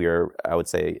 I think we are, I would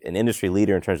say, an industry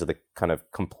leader in terms of the kind of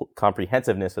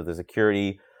comprehensiveness of the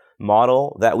security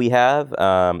model that we have,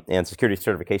 and security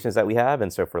certifications that we have.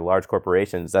 And so for large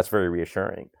corporations, that's very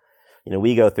reassuring.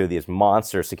 We go through these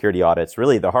monster security audits.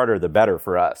 Really, the harder, the better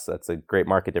for us. That's a great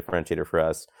market differentiator for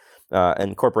us.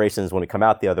 And corporations, when we come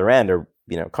out the other end, are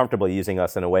comfortable using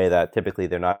us in a way that typically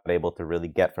they're not able to really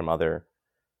get from other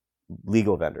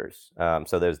legal vendors.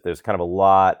 So there's kind of a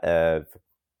lot of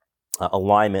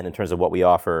alignment in terms of what we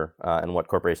offer and what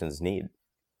corporations need.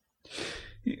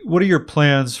 What are your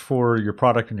plans for your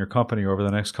product and your company over the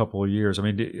next couple of years? I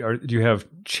mean, do you have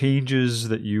changes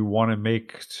that you want to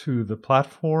make to the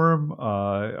platform?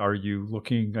 Are you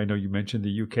looking? I know you mentioned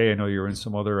the UK. I know you're in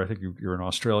some other. I think you're in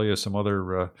Australia. Some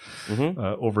other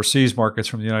overseas markets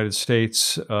from the United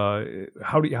States.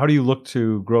 How do you look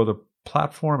to grow the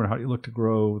platform, and how do you look to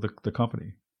grow the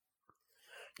company?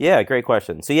 Yeah, great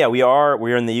question. So yeah,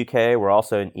 we're in the UK. We're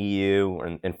also in EU.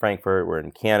 We're in Frankfurt. We're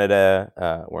in Canada.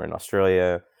 We're in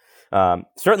Australia.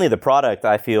 Certainly the product,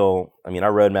 I feel, our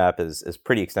roadmap is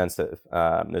pretty extensive.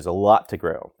 There's a lot to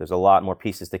grow. There's a lot more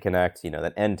pieces to connect.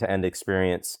 That end-to-end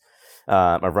experience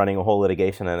of running a whole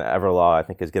litigation in Everlaw, I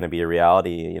think, is going to be a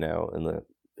reality.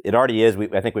 It already is.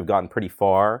 I think we've gotten pretty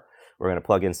far. We're going to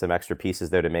plug in some extra pieces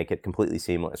there to make it completely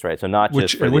seamless, right? So not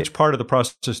just which part of the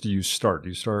process do you start? Do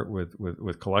you start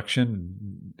with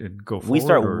collection and go forward? We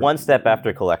start one step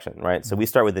after collection, right? So we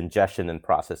start with ingestion and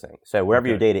processing. So wherever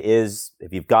your data is,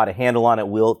 if you've got a handle on it,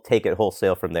 we'll take it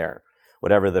wholesale from there,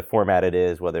 whatever the format it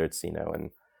is, whether it's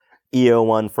an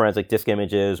EO1 forensic disk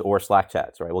images or Slack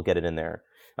chats, right? We'll get it in there,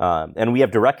 and we have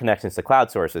direct connections to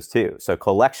cloud sources too. So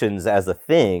collections as a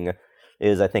thing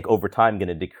is, I think, over time going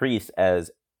to decrease as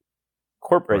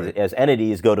as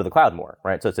entities go to the cloud more,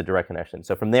 right? So it's a direct connection.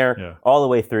 So from there, all the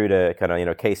way through to kind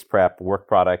of, case prep, work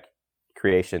product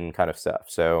creation kind of stuff.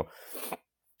 So,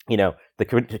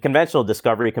 the conventional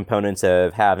discovery components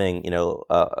of having,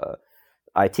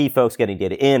 IT folks getting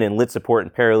data in and lit support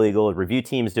and paralegal review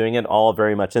teams doing it, all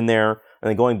very much in there. And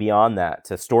then going beyond that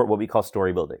to what we call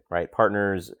story building, right?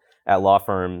 Partners at law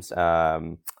firms,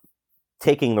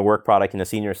 taking the work product,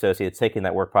 senior associates taking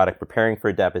that work product, preparing for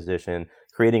a deposition,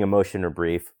 creating a motion or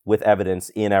brief with evidence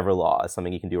in Everlaw is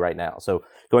something you can do right now. So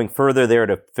going further there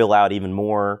to fill out even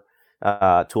more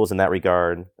tools in that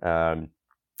regard,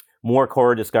 more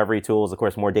core discovery tools, of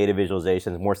course, more data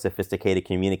visualizations, more sophisticated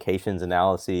communications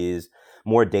analyses,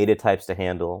 more data types to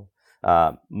handle,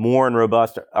 more and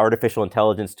robust artificial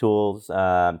intelligence tools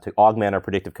to augment our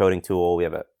predictive coding tool. We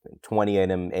have a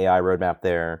 20-item AI roadmap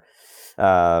there.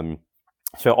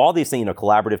 So all these things,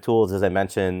 collaborative tools, as I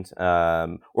mentioned,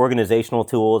 organizational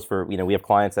tools for, we have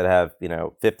clients that have,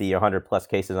 50, 100 plus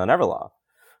cases on Everlaw,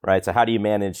 right? So how do you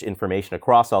manage information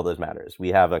across all those matters? We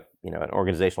have an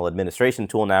organizational administration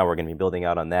tool now. We're going to be building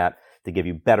out on that to give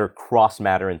you better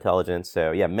cross-matter intelligence.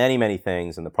 So yeah, many, many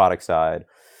things in the product side.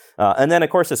 And then, of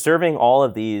course, is serving all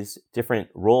of these different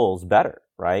roles better,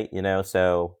 right?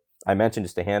 So I mentioned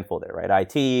just a handful there, right?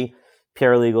 IT,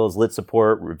 paralegals, lit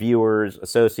support, reviewers,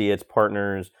 associates,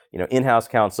 partners, in-house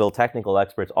counsel, technical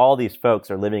experts, all these folks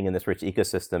are living in this rich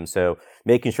ecosystem. So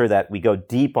making sure that we go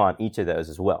deep on each of those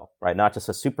as well, right? Not just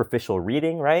a superficial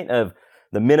reading, right, of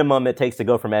the minimum it takes to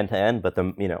go from end to end, but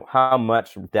how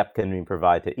much depth can we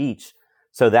provide to each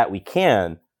so that we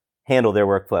can handle their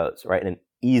workflows, right? And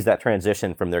ease that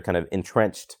transition from their kind of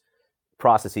entrenched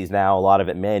processes now, a lot of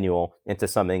it manual, into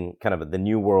something kind of the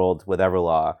new world with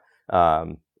Everlaw,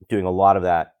 doing a lot of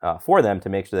that for them to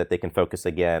make sure that they can focus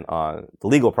again on the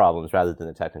legal problems rather than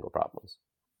the technical problems.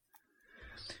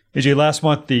 AJ, last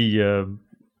month, the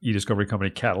e-discovery company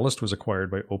Catalyst was acquired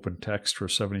by OpenText for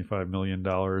 $75 million.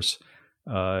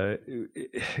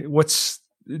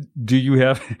 Do you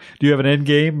have an end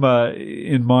game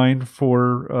in mind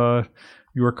for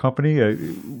your company?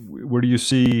 Where do you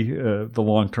see the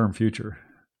long-term future?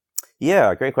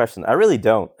 Yeah, great question. I really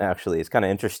don't, actually. It's kind of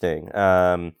interesting.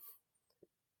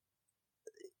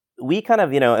 We kind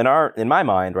of, in my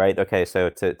mind, right? Okay, so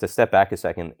to step back a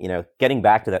second, getting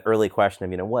back to that early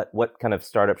question of, what kind of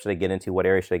startup should I get into? What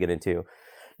area should I get into?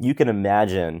 You can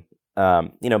imagine,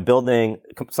 building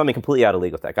something completely out of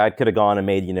legal tech. I could have gone and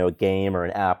made, a game or an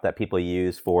app that people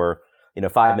use for,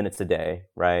 5 minutes a day,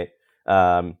 right?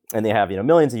 And they have,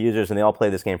 millions of users and they all play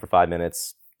this game for 5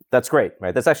 minutes. That's great,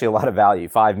 right? That's actually a lot of value.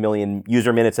 5 million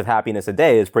user minutes of happiness a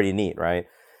day is pretty neat, right?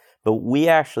 But we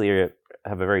actually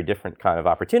have a very different kind of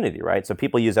opportunity, right? So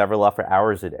people use Everlaw for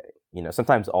hours a day,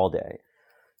 sometimes all day.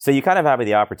 So you kind of have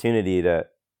the opportunity to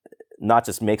not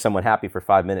just make someone happy for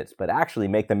 5 minutes, but actually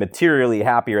make them materially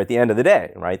happier at the end of the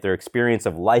day, right? Their experience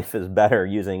of life is better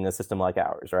using a system like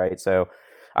ours, right? So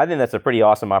I think that's a pretty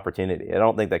awesome opportunity. I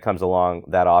don't think that comes along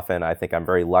that often. I think I'm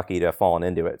very lucky to have fallen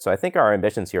into it. So I think our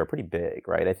ambitions here are pretty big,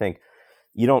 right? I think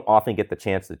you don't often get the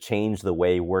chance to change the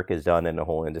way work is done in the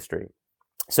whole industry.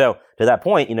 So to that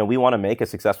point, we want to make a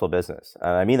successful business.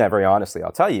 I mean that very honestly.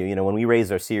 I'll tell you, when we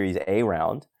raised our Series A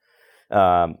round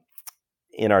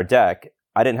in our deck,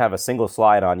 I didn't have a single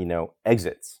slide on,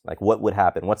 exits. Like what would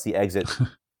happen? What's the exit,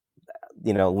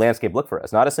 landscape look for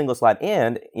us? Not a single slide.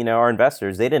 And, our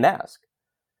investors, they didn't ask,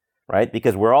 right?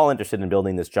 Because we're all interested in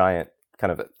building this giant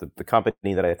kind of the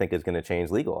company that I think is going to change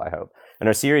legal, I hope. And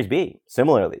our Series B,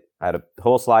 similarly, I had a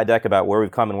whole slide deck about where we've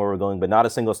come and where we're going, but not a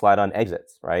single slide on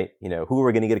exits, right? Who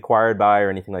we're going to get acquired by or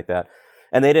anything like that.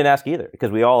 And they didn't ask either, because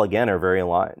we all, again, are very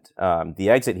aligned. The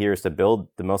exit here is to build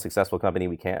the most successful company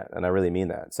we can, and I really mean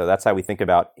that. So that's how we think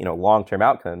about, long-term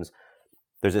outcomes.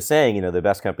 There's a saying, the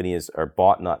best companies are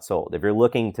bought, not sold. If you're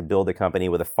looking to build a company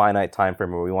with a finite time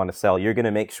frame where we want to sell, you're going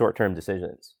to make short-term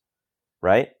decisions,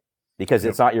 right? Because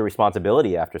it's not your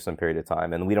responsibility after some period of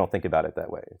time, and we don't think about it that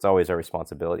way. It's always our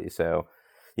responsibility. So,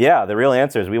 yeah, the real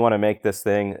answer is we want to make this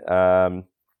thing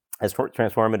as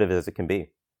transformative as it can be.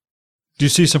 Do you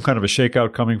see some kind of a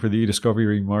shakeout coming for the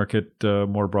e-discovery market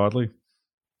more broadly?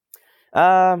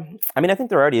 I think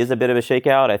there already is a bit of a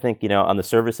shakeout. I think, on the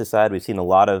services side, we've seen a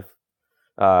lot of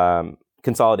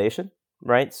consolidation,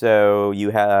 right? So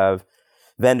you have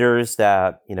vendors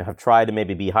that, have tried to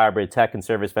maybe be hybrid tech and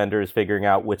service vendors, figuring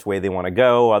out which way they want to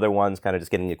go. Other ones kind of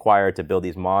just getting acquired to build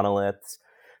these monoliths.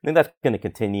 I think that's going to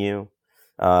continue.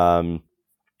 In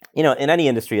any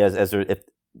industry, if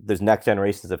there's next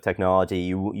generations of technology,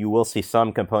 you will see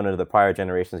some component of the prior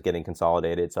generations getting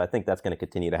consolidated. So I think that's going to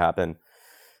continue to happen.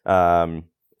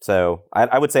 So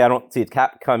I would say I don't see it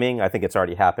coming. I think it's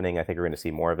already happening. I think we're going to see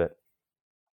more of it.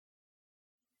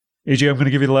 AJ, I'm going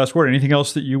to give you the last word. Anything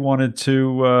else that you wanted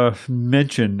to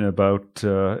mention about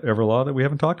Everlaw that we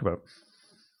haven't talked about?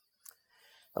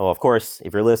 Oh, of course,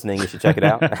 if you're listening, you should check it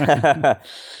out.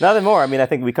 Nothing more. I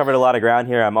think we covered a lot of ground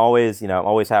here. I'm always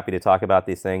happy to talk about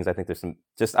these things. I think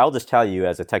there's I'll just tell you,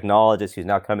 as a technologist who's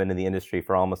now come into the industry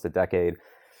for almost a decade,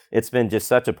 it's been just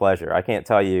such a pleasure. I can't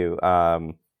tell you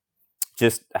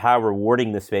just how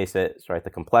rewarding this space is, right? The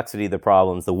complexity of the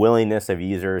problems, the willingness of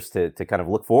users to kind of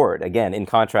look forward. Again, in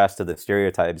contrast to the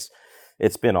stereotypes,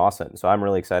 it's been awesome. So I'm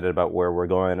really excited about where we're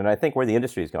going, and I think where the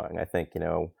industry is going. I think,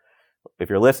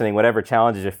 if you're listening, whatever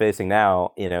challenges you're facing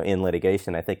now, in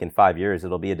litigation, I think in 5 years,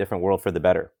 it'll be a different world for the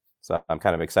better. So I'm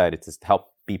kind of excited to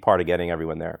help be part of getting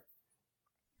everyone there.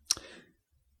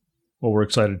 Well, we're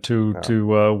excited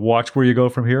to watch where you go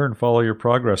from here and follow your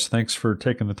progress. Thanks for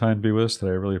taking the time to be with us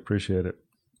today. I really appreciate it.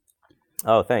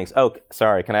 Oh, thanks. Oh,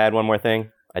 sorry. Can I add one more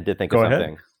thing? I did think of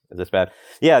something. Ahead. Is this bad?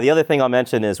 Yeah, the other thing I'll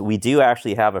mention is we do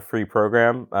actually have a free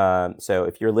program. So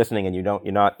if you're listening and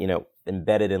you're not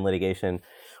embedded in litigation,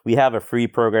 we have a free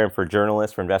program for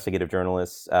journalists, for investigative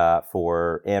journalists,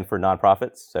 for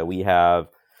nonprofits. So we have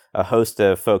a host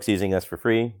of folks using us for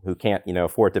free who can't,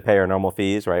 afford to pay our normal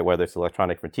fees, right? Whether it's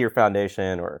Electronic Frontier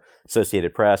Foundation or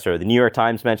Associated Press, or the New York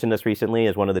Times mentioned us recently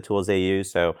as one of the tools they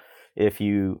use. So if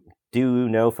you do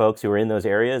know folks who are in those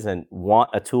areas and want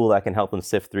a tool that can help them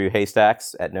sift through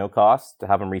haystacks at no cost, to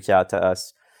have them reach out to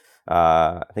us.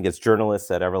 I think it's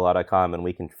journalists@everlaw.com, and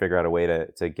we can figure out a way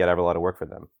to get Everlaw to work for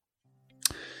them.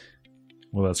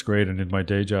 Well, that's great. And in my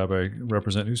day job, I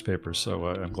represent newspapers, so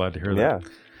I'm glad to hear that. Yeah,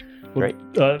 great.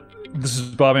 This is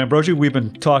Bob Ambrogi. We've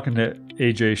been talking to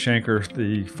AJ Shanker,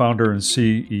 the founder and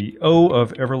CEO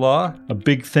of Everlaw. A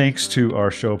big thanks to our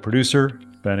show producer,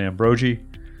 Ben Ambrogi.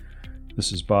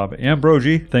 This is Bob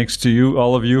Ambrogi. Thanks to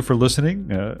all of you for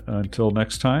listening. Until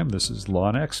next time, this is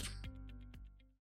Law Next.